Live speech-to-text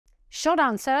Short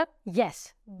answer,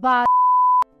 yes, but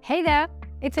hey there,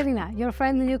 it's Elina, your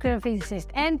friendly nuclear physicist,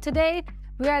 and today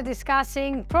we are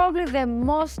discussing probably the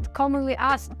most commonly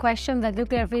asked question that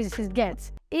nuclear physicist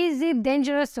gets. Is it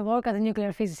dangerous to work as a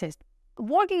nuclear physicist?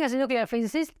 Working as a nuclear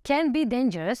physicist can be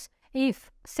dangerous if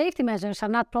safety measures are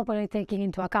not properly taken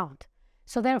into account.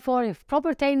 So therefore, if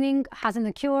proper training hasn't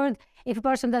occurred, if a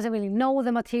person doesn't really know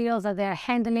the materials that they're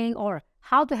handling or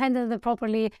how to handle them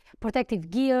properly, protective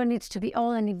gear needs to be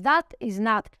on, and if that is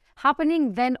not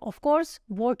happening, then of course,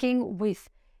 working with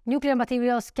nuclear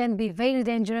materials can be very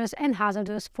dangerous and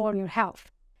hazardous for your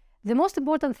health. The most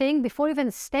important thing before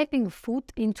even stepping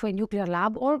foot into a nuclear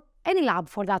lab, or any lab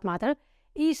for that matter,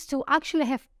 is to actually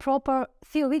have proper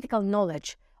theoretical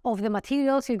knowledge of the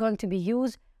materials you're going to be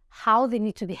used, how they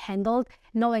need to be handled,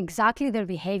 know exactly their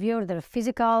behavior, their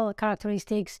physical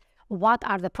characteristics, what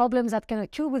are the problems that can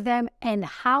occur with them, and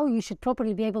how you should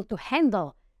properly be able to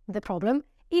handle the problem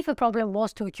if a problem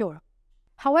was to occur.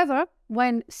 However,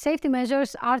 when safety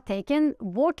measures are taken,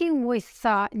 working with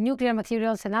nuclear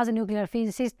materials and as a nuclear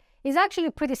physicist is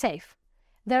actually pretty safe.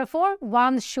 Therefore,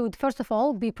 one should first of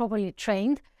all be properly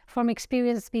trained from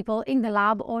experienced people in the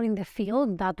lab or in the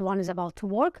field that one is about to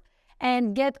work,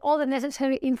 and get all the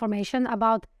necessary information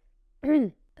about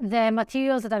the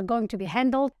materials that are going to be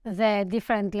handled, the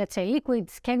different, let's say,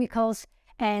 liquids, chemicals,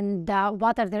 and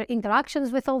what are their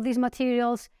interactions with all these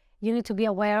materials. You need to be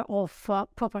aware of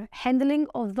proper handling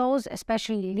of those,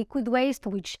 especially liquid waste,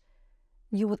 which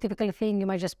you would typically think you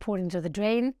might just pour into the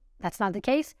drain. That's not the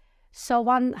case. So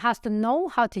one has to know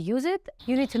how to use it.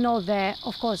 You need to know the,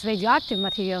 of course, radioactive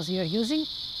materials you're using,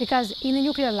 because in a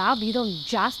nuclear lab, you don't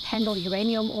just handle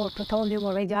uranium or plutonium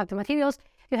or radioactive materials.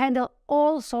 You handle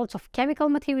all sorts of chemical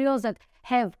materials that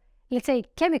have, let's say,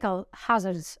 chemical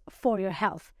hazards for your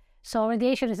health. So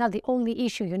radiation is not the only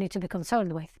issue you need to be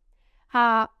concerned with.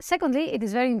 Secondly, it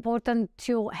is very important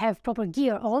to have proper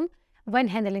gear on when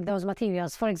handling those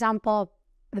materials. For example,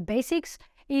 the basics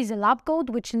is a lab coat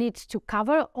which needs to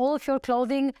cover all of your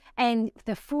clothing and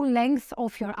the full length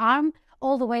of your arm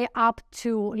all the way up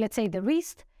to, let's say, the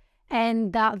wrist.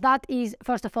 And that is,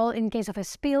 first of all, in case of a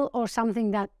spill or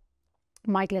something that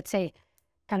might, let's say,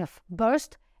 kind of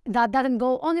burst, that doesn't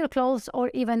go on your clothes or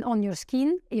even on your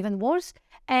skin, even worse,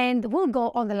 and will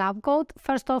go on the lab coat.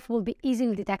 First off, will be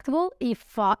easily detectable if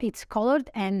it's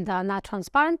colored and not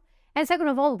transparent. And second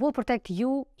of all, will protect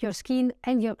you, your skin,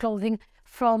 and your clothing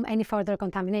from any further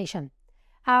contamination.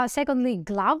 Secondly,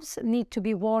 gloves need to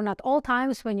be worn at all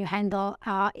times when you handle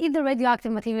either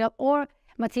radioactive material or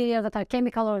material that are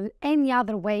chemical or any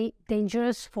other way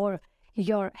dangerous for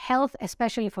your health,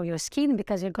 especially for your skin,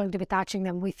 because you're going to be touching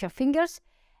them with your fingers.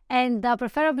 And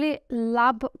preferably,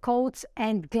 lab coats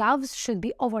and gloves should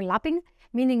be overlapping,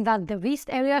 meaning that the wrist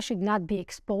area should not be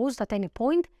exposed at any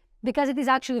point, because it is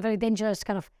actually a very dangerous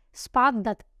kind of spot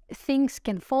that things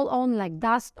can fall on, like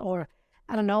dust or,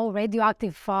 I don't know,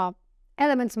 radioactive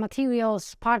elements,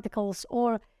 materials, particles,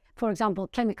 or, for example,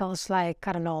 chemicals like,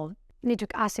 I don't know,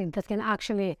 nitric acid that can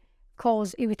actually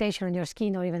cause irritation on your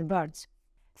skin or even burns.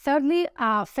 Thirdly,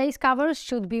 face covers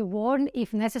should be worn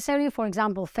if necessary, for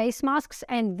example, face masks,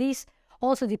 and these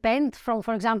also depend from,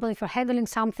 for example, if you're handling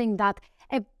something that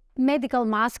a medical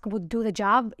mask would do the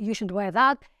job, you should wear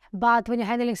that. But when you're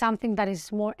handling something that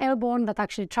is more airborne, that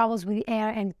actually travels with the air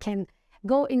and can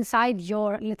go inside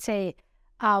your, let's say,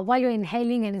 while you're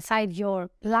inhaling and inside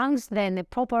your lungs, then a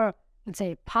proper, let's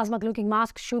say, hazmat-looking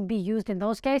mask should be used in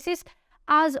those cases,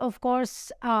 as, of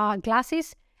course,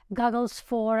 glasses, goggles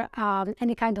for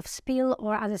any kind of spill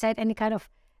or, as I said, any kind of,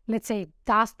 let's say,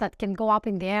 dust that can go up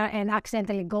in the air and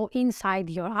accidentally go inside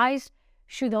your eyes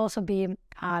should also be,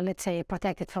 let's say,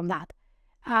 protected from that.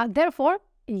 Therefore,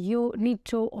 you need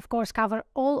to, of course, cover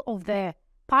all of the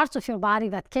parts of your body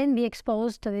that can be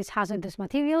exposed to these hazardous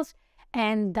materials,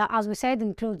 and as we said,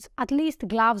 includes at least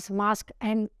gloves, mask,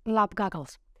 and lab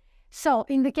goggles. So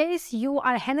in the case you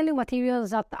are handling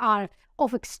materials that are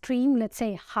of extreme, let's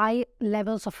say, high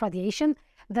levels of radiation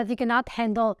that you cannot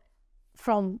handle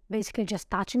from basically just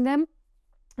touching them,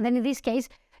 then in this case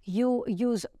you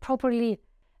use properly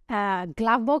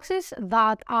glove boxes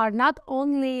that are not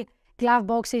only glove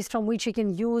boxes from which you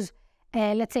can use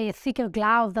let's say a thicker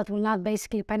glove that will not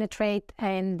basically penetrate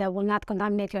and will not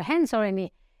contaminate your hands or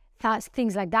any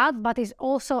things like that, but is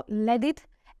also leaded,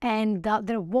 and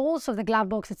the walls of the glove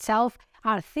box itself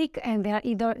are thick, and they are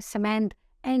either cement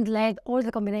and lead or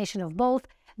the combination of both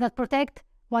that protect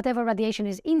whatever radiation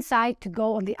is inside to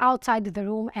go on the outside of the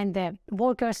room, and the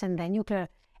workers and the nuclear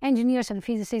engineers and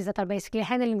physicists that are basically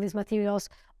handling these materials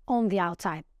on the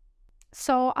outside.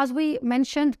 So as we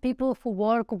mentioned, people who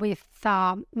work with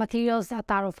materials that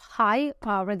are of high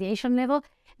radiation level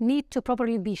need to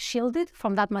properly be shielded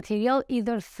from that material,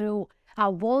 either through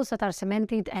walls that are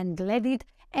cemented and leaded,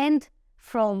 and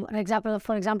from,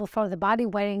 for example, for the body,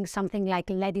 wearing something like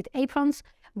leaded aprons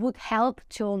would help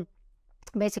to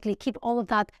basically keep all of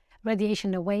that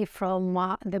radiation away from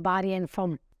the body and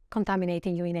from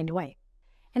contaminating you in any way.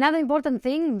 Another important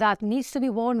thing that needs to be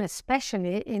worn,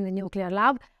 especially in the nuclear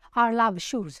lab, are lab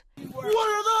shoes. What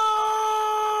are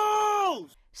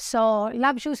those? So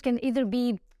lab shoes can either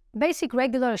be basic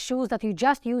regular shoes that you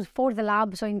just use for the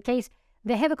lab, so in case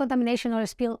they have a contamination or a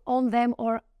spill on them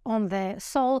or on the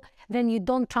sole, then you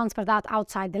don't transfer that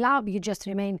outside the lab, it just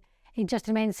remains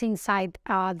inside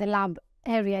the lab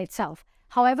area itself.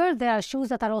 However, there are shoes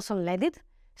that are also leaded,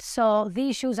 so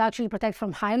these shoes actually protect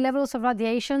from high levels of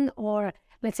radiation, or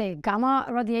let's say gamma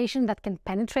radiation, that can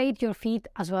penetrate your feet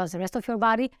as well as the rest of your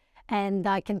body and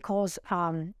can cause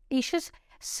issues.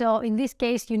 So in this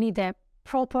case, you need a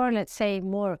proper, let's say,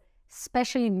 more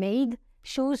specially made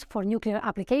shoes for nuclear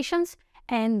applications.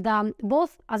 And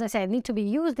both, as I said, need to be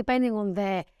used depending on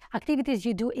the activities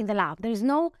you do in the lab. There is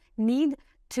no need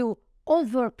to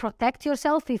overprotect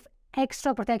yourself if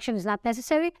extra protection is not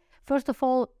necessary. First of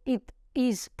all, it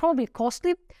is probably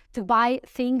costly to buy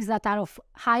things that are of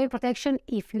higher protection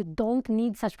if you don't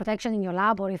need such protection in your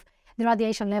lab, or if the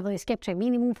radiation level is kept to a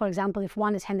minimum. For example, if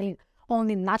one is handling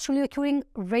only naturally occurring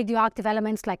radioactive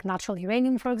elements like natural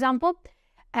uranium, for example,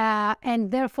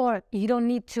 and therefore you don't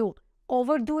need to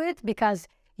overdo it because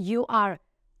you are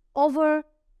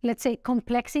let's say,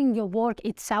 complexing your work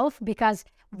itself, because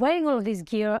wearing all of this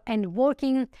gear and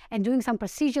working and doing some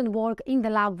precision work in the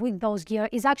lab with those gear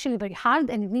is actually very hard,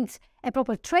 and it needs a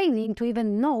proper training to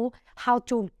even know how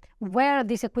to wear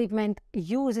this equipment,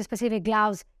 use the specific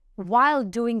gloves while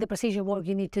doing the precision work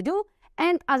you need to do.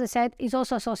 And as I said, it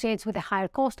also associates with a higher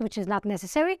cost, which is not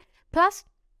necessary. Plus,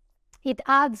 it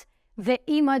adds the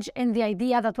image and the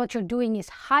idea that what you're doing is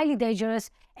highly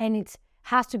dangerous, and it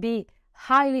has to be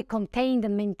highly contained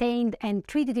and maintained and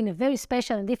treated in a very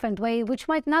special and different way, which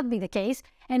might not be the case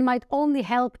and might only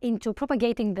help into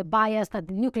propagating the bias that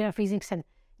the nuclear physics and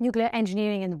nuclear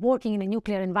engineering and working in a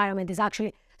nuclear environment is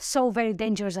actually so very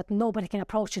dangerous that nobody can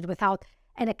approach it without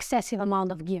an excessive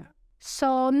amount of gear.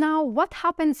 So now, what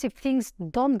happens if things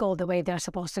don't go the way they're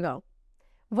supposed to go?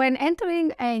 When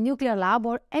entering a nuclear lab,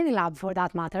 or any lab for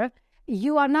that matter,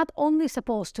 you are not only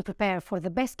supposed to prepare for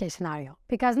the best case scenario,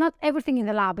 because not everything in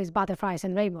the lab is butterflies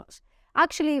and rainbows.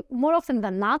 Actually, more often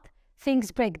than not,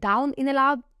 things break down in a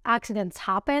lab, accidents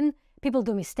happen, people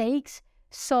do mistakes,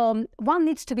 so one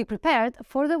needs to be prepared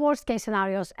for the worst case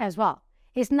scenarios as well.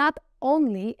 It's not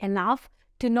only enough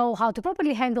to know how to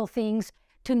properly handle things,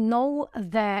 to know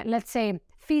the, let's say,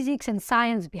 physics and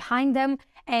science behind them,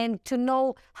 and to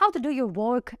know how to do your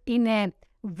work in a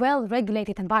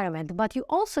well-regulated environment, but you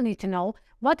also need to know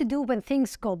what to do when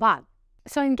things go bad.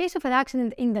 So in case of an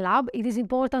accident in the lab, it is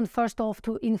important first off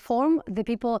to inform the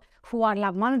people who are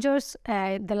lab managers,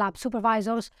 the lab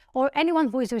supervisors, or anyone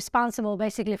who is responsible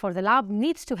basically for the lab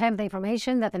needs to have the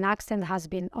information that an accident has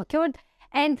been occurred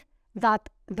and that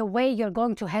the way you're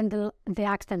going to handle the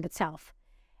accident itself.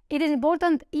 It is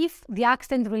important, if the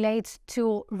accident relates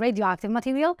to radioactive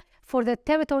material, for the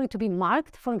territory to be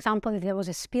marked. For example, if there was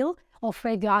a spill of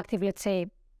radioactive, let's say,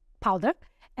 powder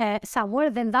somewhere,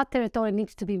 then that territory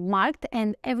needs to be marked,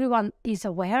 and everyone is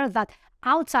aware that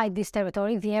outside this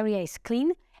territory the area is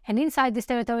clean, and inside this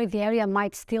territory the area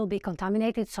might still be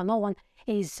contaminated, so no one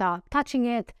is touching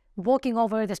it, walking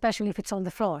over it, especially if it's on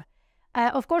the floor.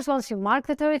 Of course, once you mark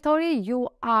the territory, you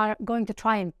are going to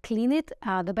try and clean it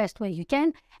the best way you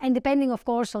can, and depending, of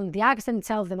course, on the accident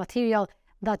itself, the material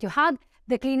that you had,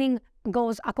 the cleaning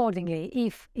goes accordingly.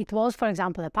 If it was, for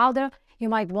example, a powder, you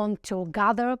might want to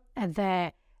gather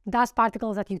the dust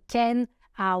particles that you can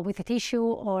with a tissue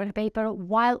or a paper,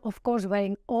 while, of course,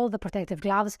 wearing all the protective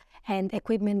gloves and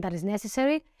equipment that is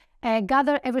necessary.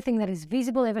 Gather everything that is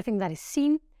visible, everything that is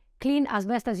seen, clean as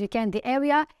best as you can the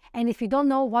area, and if you don't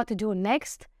know what to do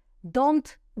next,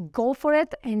 don't go for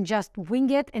it and just wing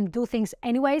it and do things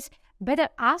anyways. Better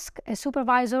ask a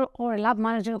supervisor or a lab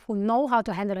manager who know how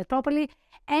to handle it properly,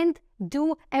 and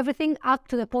do everything up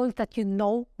to the point that you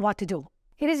know what to do.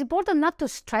 It is important not to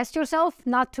stress yourself,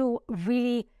 not to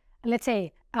really, let's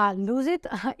say, lose it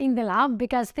in the lab,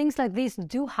 because things like this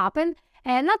do happen,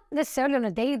 and not necessarily on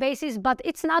a daily basis, but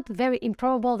it's not very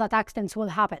improbable that accidents will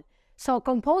happen. So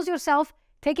compose yourself,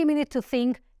 take a minute to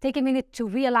think, take a minute to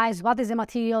realize what is the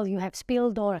material you have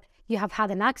spilled or you have had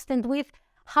an accident with,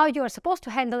 how you are supposed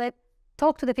to handle it,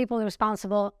 talk to the people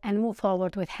responsible, and move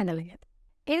forward with handling it.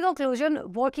 In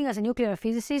conclusion, working as a nuclear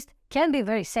physicist can be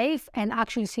very safe and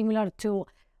actually similar to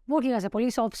working as a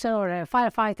police officer or a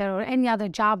firefighter or any other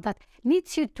job that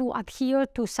needs you to adhere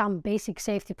to some basic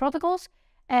safety protocols,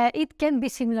 it can be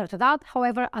similar to that.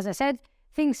 However, as I said,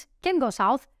 things can go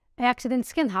south,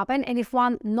 accidents can happen, and if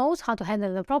one knows how to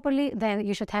handle them properly, then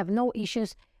you should have no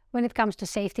issues when it comes to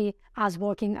safety as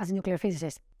working as a nuclear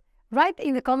physicist. Write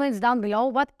in the comments down below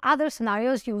what other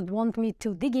scenarios you would want me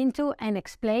to dig into and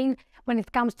explain when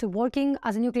it comes to working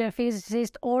as a nuclear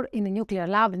physicist or in a nuclear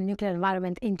lab, in the nuclear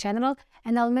environment in general,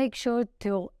 and I'll make sure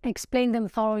to explain them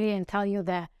thoroughly and tell you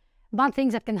the bad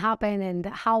things that can happen and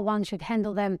how one should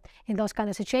handle them in those kind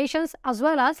of situations, as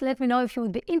well as let me know if you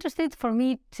would be interested for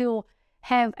me to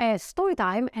have a story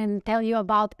time and tell you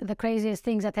about the craziest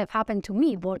things that have happened to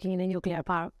me working in a nuclear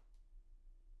lab.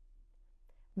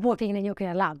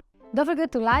 Don't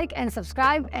forget to like and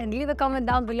subscribe and leave a comment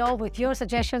down below with your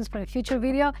suggestions for a future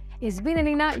video. It's been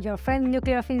Elina, your friend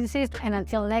nuclear physicist, and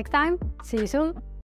until next time, see you soon.